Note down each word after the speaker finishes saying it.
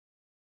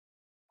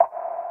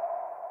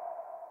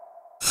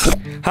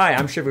Hi,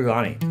 I'm Shiv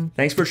Gaglani.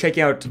 Thanks for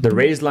checking out the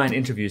Raised Line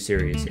interview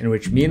series, in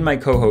which me and my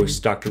co-hosts,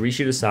 Dr.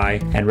 Rishi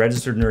Desai and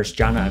registered nurse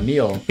Jana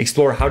Emil,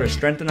 explore how to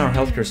strengthen our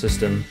healthcare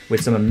system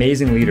with some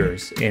amazing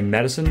leaders in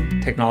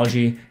medicine,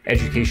 technology,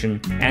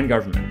 education, and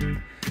government.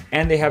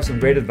 And they have some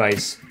great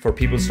advice for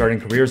people starting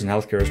careers in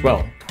healthcare as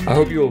well. I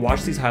hope you will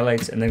watch these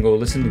highlights and then go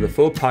listen to the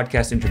full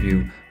podcast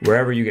interview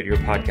wherever you get your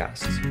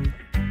podcasts.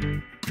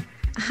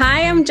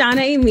 Hi, I'm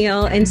Jana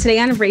Emil, and today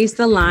on Raise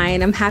the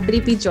Line, I'm happy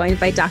to be joined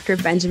by Dr.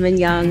 Benjamin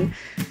Young.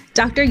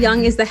 Dr.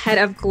 Young is the head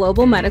of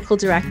Global Medical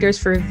Directors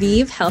for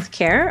VllV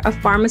Healthcare, a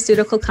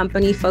pharmaceutical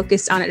company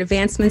focused on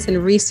advancements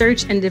in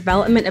research and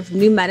development of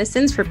new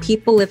medicines for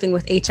people living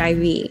with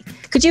HIV.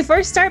 Could you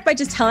first start by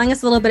just telling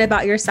us a little bit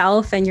about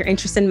yourself and your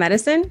interest in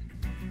medicine?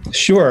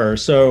 Sure.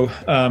 So,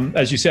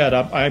 as you said,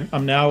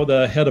 I'm now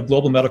the head of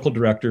Global Medical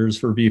Directors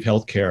for VllV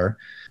Healthcare.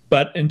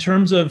 But in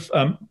terms of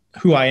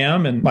who I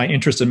am and my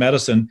interest in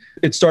medicine,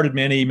 it started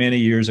many, many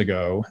years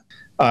ago.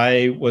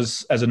 I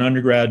was, as an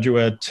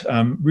undergraduate,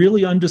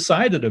 really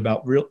undecided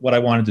about what I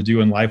wanted to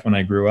do in life when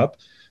I grew up.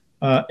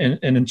 And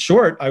in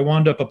short, I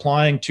wound up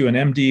applying to an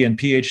MD and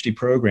PhD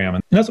program.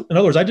 And in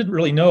other words, I didn't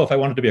really know if I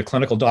wanted to be a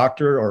clinical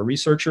doctor or a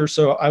researcher.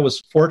 So I was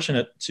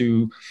fortunate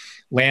to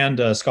land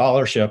a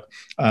scholarship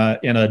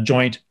in a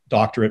joint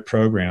doctorate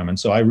program. And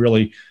so I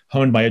really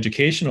honed my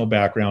educational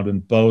background in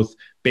both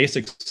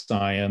basic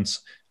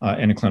science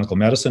and in clinical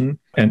medicine.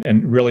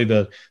 And really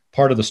the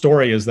part of the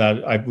story is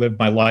that I've lived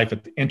my life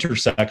at the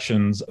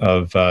intersections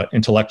of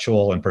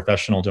intellectual and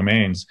professional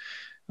domains,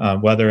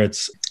 whether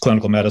it's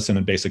clinical medicine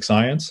and basic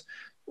science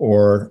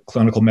or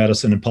clinical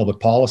medicine and public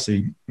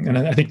policy. And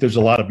I think there's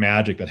a lot of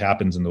magic that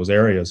happens in those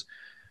areas.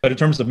 But in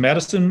terms of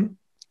medicine,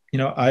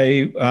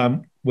 I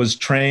was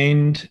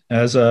trained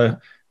as an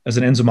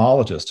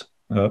enzymologist,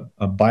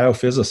 a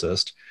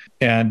biophysicist,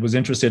 and was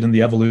interested in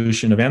the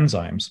evolution of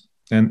enzymes.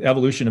 And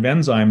evolution of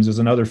enzymes is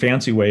another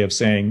fancy way of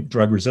saying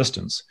drug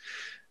resistance.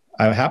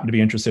 I happened to be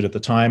interested at the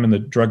time in the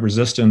drug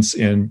resistance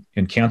in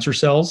cancer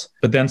cells,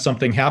 but then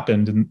something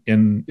happened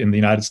in the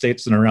United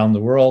States and around the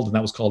world, and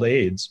that was called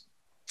AIDS.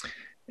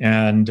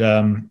 And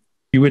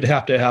you would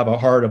have to have a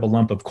heart of a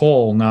lump of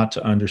coal not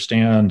to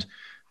understand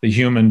the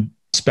human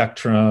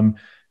spectrum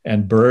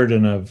and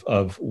burden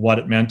of what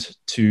it meant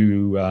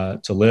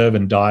to live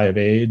and die of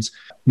AIDS.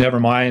 Never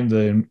mind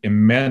the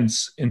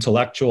immense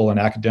intellectual and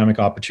academic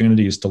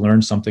opportunities to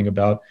learn something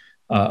about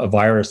a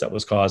virus that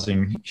was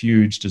causing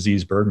huge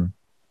disease burden.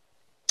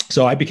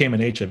 So I became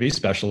an HIV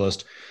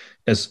specialist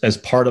as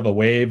part of a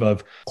wave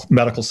of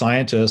medical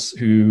scientists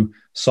who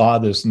saw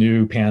this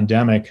new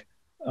pandemic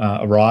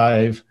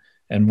arrive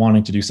and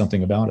wanting to do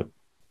something about it.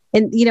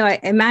 And, I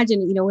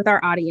imagine, with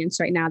our audience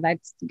right now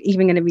that's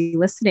even going to be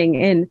listening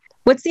in,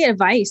 what's the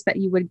advice that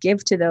you would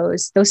give to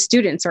those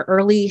students or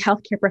early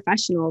healthcare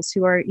professionals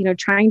who are,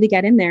 trying to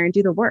get in there and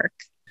do the work?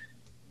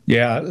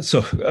 Yeah.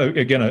 So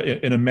again,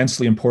 an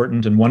immensely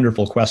important and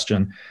wonderful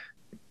question.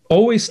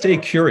 Always stay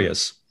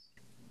curious,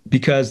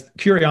 because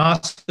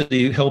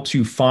curiosity helps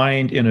you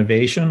find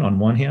innovation on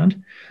one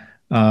hand,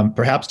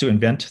 perhaps to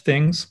invent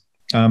things.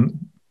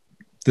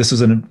 This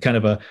is an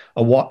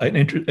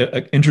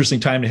interesting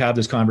time to have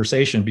this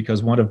conversation,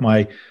 because one of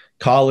my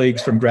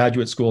colleagues from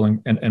graduate school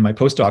and my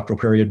postdoctoral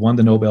period won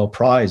the Nobel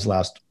Prize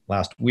last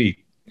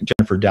week.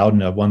 Jennifer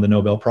Doudna won the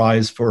Nobel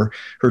Prize for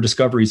her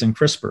discoveries in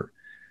CRISPR.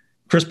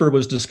 CRISPR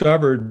was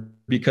discovered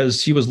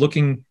because she was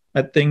looking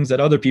at things that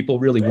other people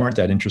really weren't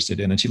that interested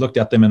in. And she looked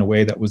at them in a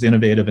way that was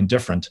innovative and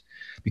different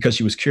because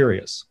she was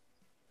curious.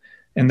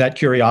 And that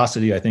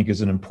curiosity, I think, is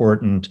an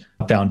important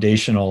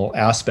foundational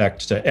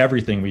aspect to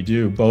everything we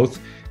do, both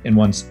in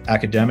one's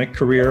academic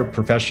career,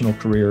 professional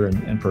career,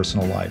 and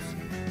personal life.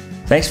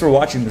 Thanks for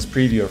watching this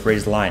preview of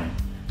Raised Line.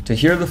 To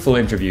hear the full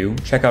interview,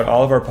 check out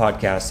all of our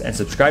podcasts and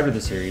subscribe to the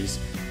series.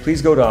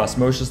 Please go to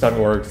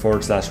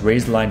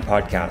osmosis.org/Raised Line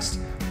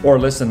podcast or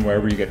listen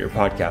wherever you get your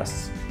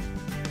podcasts.